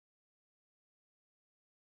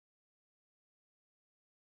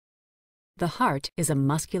The heart is a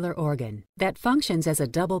muscular organ that functions as a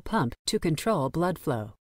double pump to control blood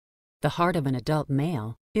flow. The heart of an adult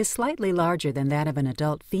male is slightly larger than that of an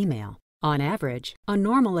adult female. On average, a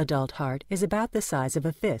normal adult heart is about the size of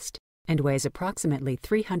a fist and weighs approximately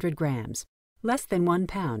 300 grams, less than 1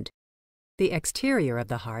 pound. The exterior of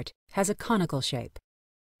the heart has a conical shape.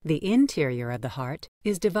 The interior of the heart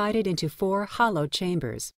is divided into 4 hollow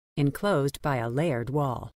chambers, enclosed by a layered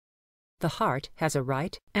wall. The heart has a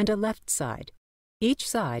right and a left side, each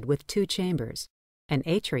side with 2 chambers, an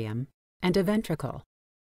atrium and a ventricle.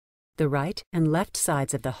 The right and left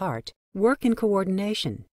sides of the heart work in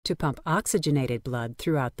coordination to pump oxygenated blood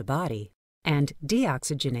throughout the body and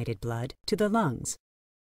deoxygenated blood to the lungs.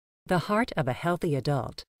 The heart of a healthy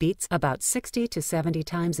adult beats about 60 to 70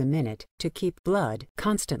 times a minute to keep blood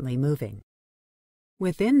constantly moving.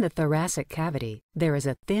 Within the thoracic cavity, there is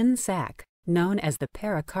a thin sac known as the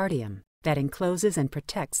pericardium that encloses and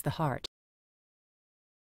protects the heart.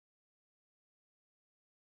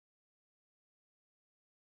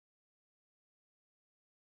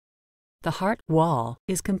 The heart wall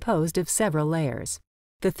is composed of several layers.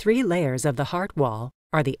 The 3 layers of the heart wall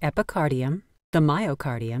are the epicardium, the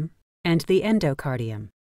myocardium, and the endocardium.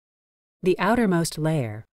 The outermost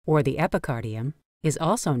layer, or the epicardium, is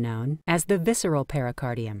also known as the visceral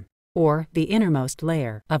pericardium, or the innermost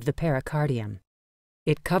layer of the pericardium.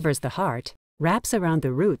 It covers the heart, wraps around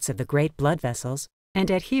the roots of the great blood vessels, and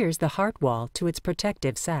adheres the heart wall to its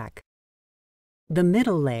protective sac. The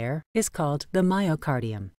middle layer is called the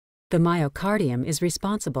myocardium. The myocardium is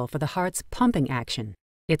responsible for the heart's pumping action.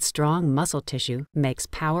 Its strong muscle tissue makes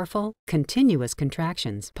powerful, continuous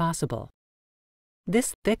contractions possible.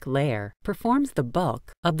 This thick layer performs the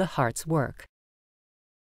bulk of the heart's work.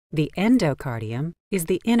 The endocardium is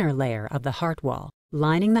the inner layer of the heart wall,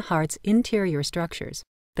 lining the heart's interior structures,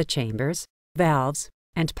 the chambers, valves,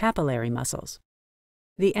 and papillary muscles.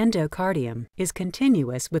 The endocardium is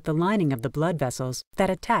continuous with the lining of the blood vessels that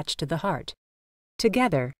attach to the heart.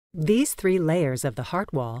 Together, these 3 layers of the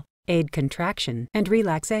heart wall aid contraction and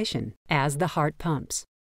relaxation as the heart pumps.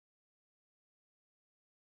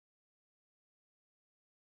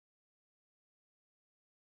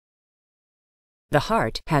 The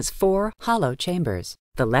heart has 4 hollow chambers,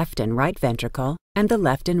 the left and right ventricle and the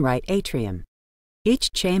left and right atrium.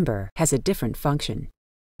 Each chamber has a different function.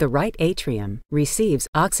 The right atrium receives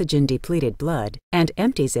oxygen-depleted blood and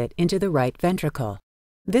empties it into the right ventricle.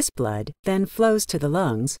 This blood then flows to the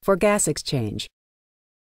lungs for gas exchange.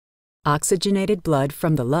 Oxygenated blood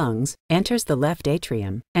from the lungs enters the left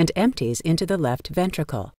atrium and empties into the left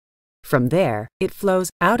ventricle. From there, it flows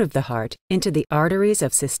out of the heart into the arteries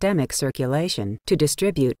of systemic circulation to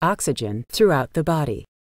distribute oxygen throughout the body.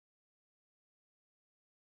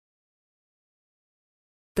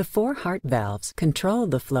 The 4 heart valves control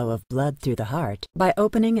the flow of blood through the heart by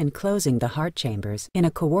opening and closing the heart chambers in a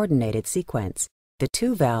coordinated sequence. The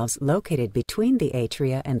 2 valves located between the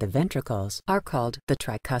atria and the ventricles are called the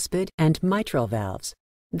tricuspid and mitral valves.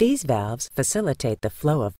 These valves facilitate the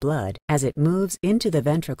flow of blood as it moves into the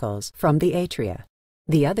ventricles from the atria.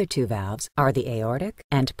 The other 2 valves are the aortic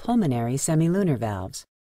and pulmonary semilunar valves.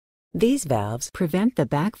 These valves prevent the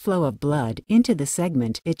backflow of blood into the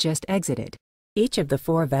segment it just exited. Each of the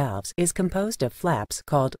 4 valves is composed of flaps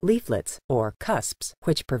called leaflets or cusps,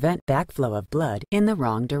 which prevent backflow of blood in the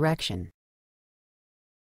wrong direction.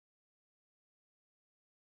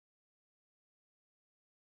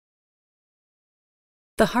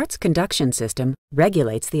 The heart's conduction system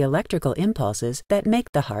regulates the electrical impulses that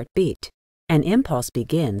make the heart beat. An impulse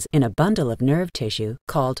begins in a bundle of nerve tissue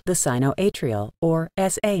called the sinoatrial or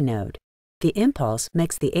SA node. The impulse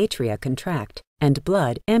makes the atria contract, and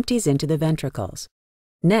blood empties into the ventricles.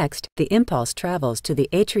 Next, the impulse travels to the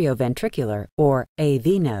atrioventricular or AV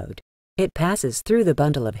node. It passes through the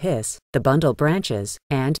bundle of His, the bundle branches,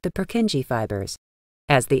 and the Purkinje fibers.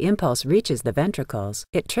 As the impulse reaches the ventricles,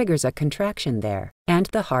 it triggers a contraction there, and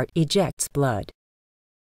the heart ejects blood.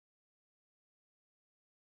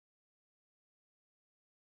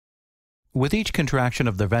 With each contraction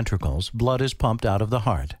of the ventricles, blood is pumped out of the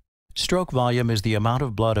heart. Stroke volume is the amount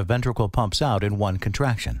of blood a ventricle pumps out in one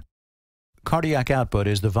contraction. Cardiac output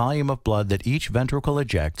is the volume of blood that each ventricle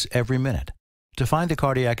ejects every minute. To find the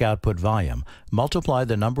cardiac output volume, multiply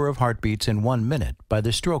the number of heartbeats in 1 minute by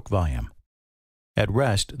the stroke volume. At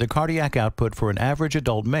rest, the cardiac output for an average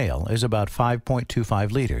adult male is about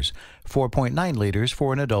 5.25 liters, 4.9 liters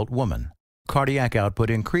for an adult woman. Cardiac output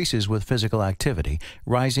increases with physical activity,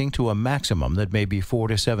 rising to a maximum that may be 4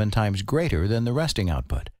 to 7 times greater than the resting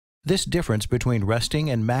output. This difference between resting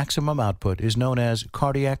and maximum output is known as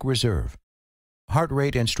cardiac reserve. Heart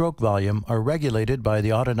rate and stroke volume are regulated by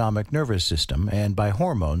the autonomic nervous system and by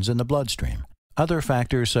hormones in the bloodstream. Other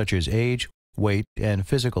factors such as age, weight, and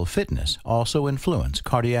physical fitness also influence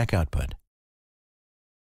cardiac output.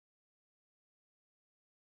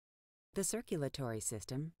 The circulatory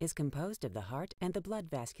system is composed of the heart and the blood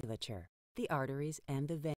vasculature, the arteries and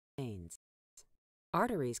the veins.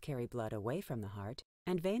 Arteries carry blood away from the heart,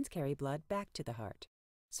 and veins carry blood back to the heart.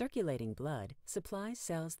 Circulating blood supplies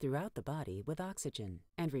cells throughout the body with oxygen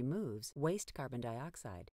and removes waste carbon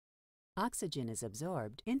dioxide. Oxygen is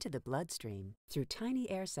absorbed into the bloodstream through tiny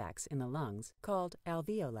air sacs in the lungs called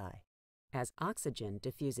alveoli. As oxygen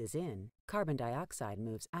diffuses in, carbon dioxide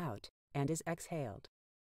moves out and is exhaled.